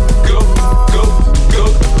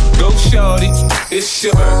 Shorty, it's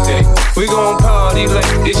your birthday. We gon' party like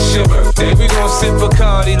it's your birthday. We gon' sip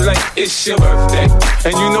Bacardi like it's your birthday.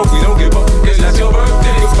 And you know we don't give up, it's not your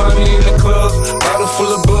birthday. You find me in the club, bottle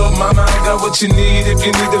full of bug. Mama, I got what you need if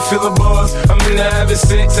you need to fill a buzz. I'm into having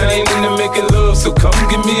sex, I ain't into making love. So come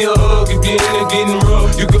give me a hug if you're into getting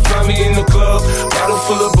rough. You can find me in the club, bottle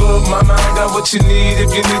full of bug. Mama, I got what you need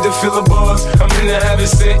if you need to fill a buzz. I'm into having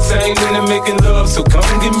sex, I ain't into making love. So come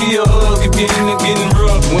give me a hug if you're into getting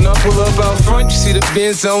rough. When I pull up out front, you see the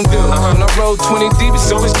Benz on dub. When I roll 20 deep, it's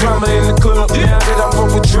always drama in the club. Now that I roll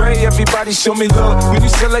with Dre, everybody show me love. When you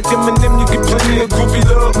select Eminem, you get plenty of groupie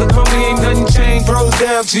love. Look, homie, ain't nothing changed. Bros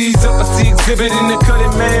down, G's up. I see exhibit in the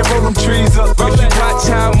cutting, man. Roll them trees up. If you watch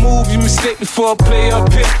how I move, you mistake before I play up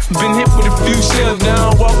here. Been hit with a few shells, now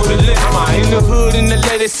I walk with a limp. In the hood, in the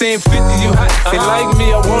lady saying 50, you hot. They like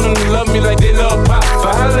me, I want them to love me like they love pop.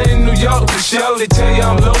 But holla in New York, for sure, they tell you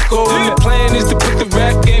I'm local. And the plan is to put the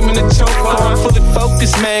rap game in the chokehold. I'm fully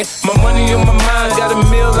focused, man. My money on my mind, got a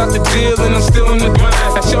meal out the deal, and I'm still in the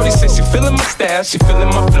grind. Now shorty says she feeling my style, she feeling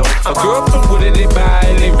my flow. A girl from Wooded, they buy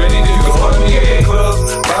and they ready to go. Find me in the club,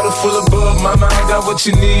 bottle full of bug. Mama, I got what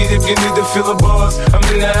you need if you need to fill a buzz. I'm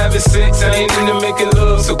into having sex, I ain't into making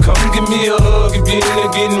love. So come give me a hug if you're into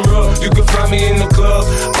getting rough. You can find me in the club,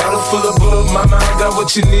 bottle full of bug. Mama, I got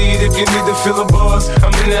what you need if you need to fill a buzz.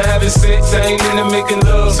 I'm into having sex, I ain't into making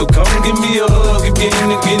love. So come give me a hug if you're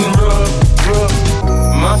into getting rough.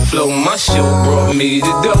 My flow, my show brought me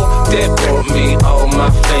the dough. That brought me all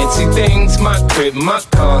my fancy things. My crib, my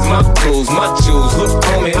cars, my clothes, my jewels. Look,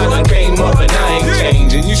 homie, I done came up and I ain't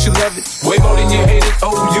changing. You should love it way more than you hate it.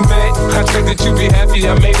 Oh, you mad? I think that you be happy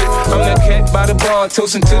I made it. I'm that cat by the bar,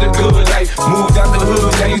 toasting to the good life. Moved out the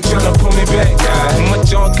hood, now you tryna pull me back. My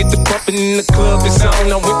jaw get the bumping in the club, it's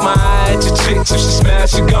on. I'm with my eye at your chick, so she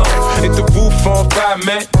smash, she gone. Hit the roof on fire,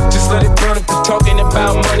 man. Just let it burn. If you're talking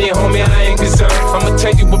about money, homie, I ain't concerned. I'ma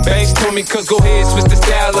tell you what banks told me, cause go ahead, switch the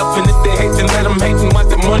style up. And if they hate, then let them hate and watch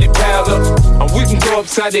the money pile up. Or we can go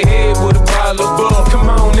upside the head with a bottle of bug. Come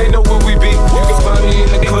on, they know where we be. You can find me in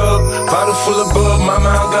the club, bottle full of bug. Mama,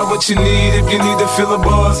 I got what you need if you need to fill a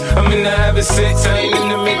buzz. I'm into having sex, I ain't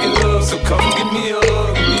into making love. So come give me a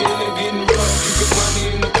hug if you're into getting rough. You can find me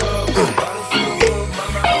in the club, bottle full of bug.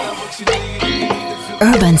 Mama, I got what you need if you need to fill a buzz.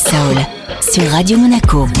 Urban Soul sur Radio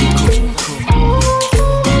Monaco.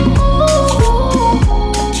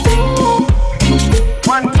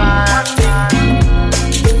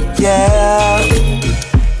 Yeah,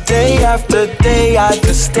 day after day I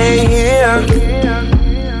just stay here,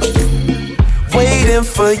 waiting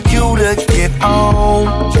for you to get on.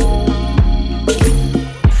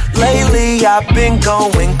 Lately I've been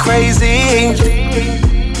going crazy,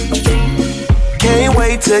 can't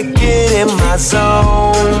wait to get in my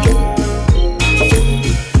zone.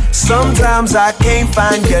 Sometimes I can't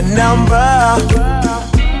find your number,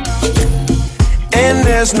 and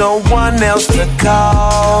there's no one else to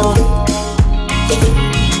call.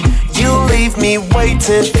 You leave me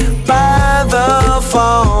waiting by the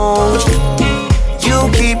phone. You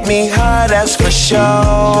keep me high, that's for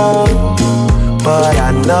sure. But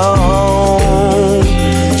I know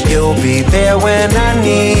you'll be there when I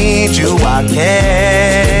need you. I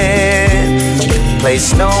can't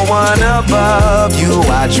place no one above you.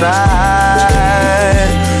 I tried,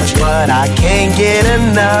 get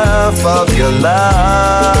enough of your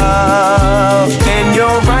love. And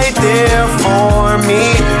you're right there for me.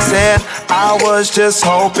 Said I was just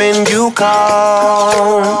hoping you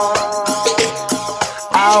call.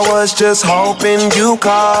 I was just hoping you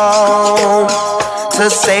call to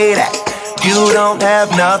say that you don't have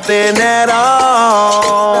nothing at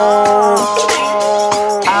all.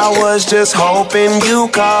 I was just hoping you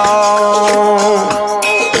call.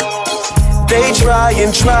 They try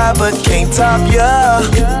and try but can't top ya.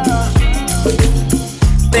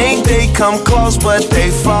 Think they come close but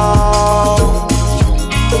they fall.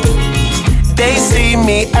 They see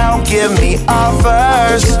me out, give me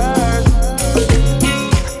offers.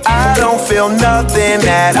 I don't feel nothing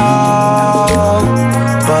at all,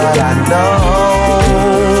 but I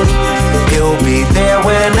know you'll be there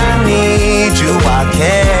when I need you. I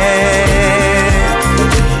can't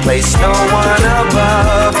place no one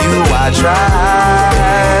above you. I tried.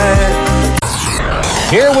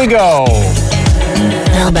 Here we go.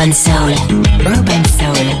 Urban Soul,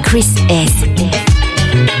 Chris S.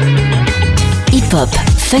 Hip Hop,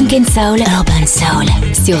 Funk and Soul, Urban Soul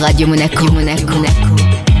sur Radio Monaco.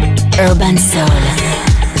 Urban Soul.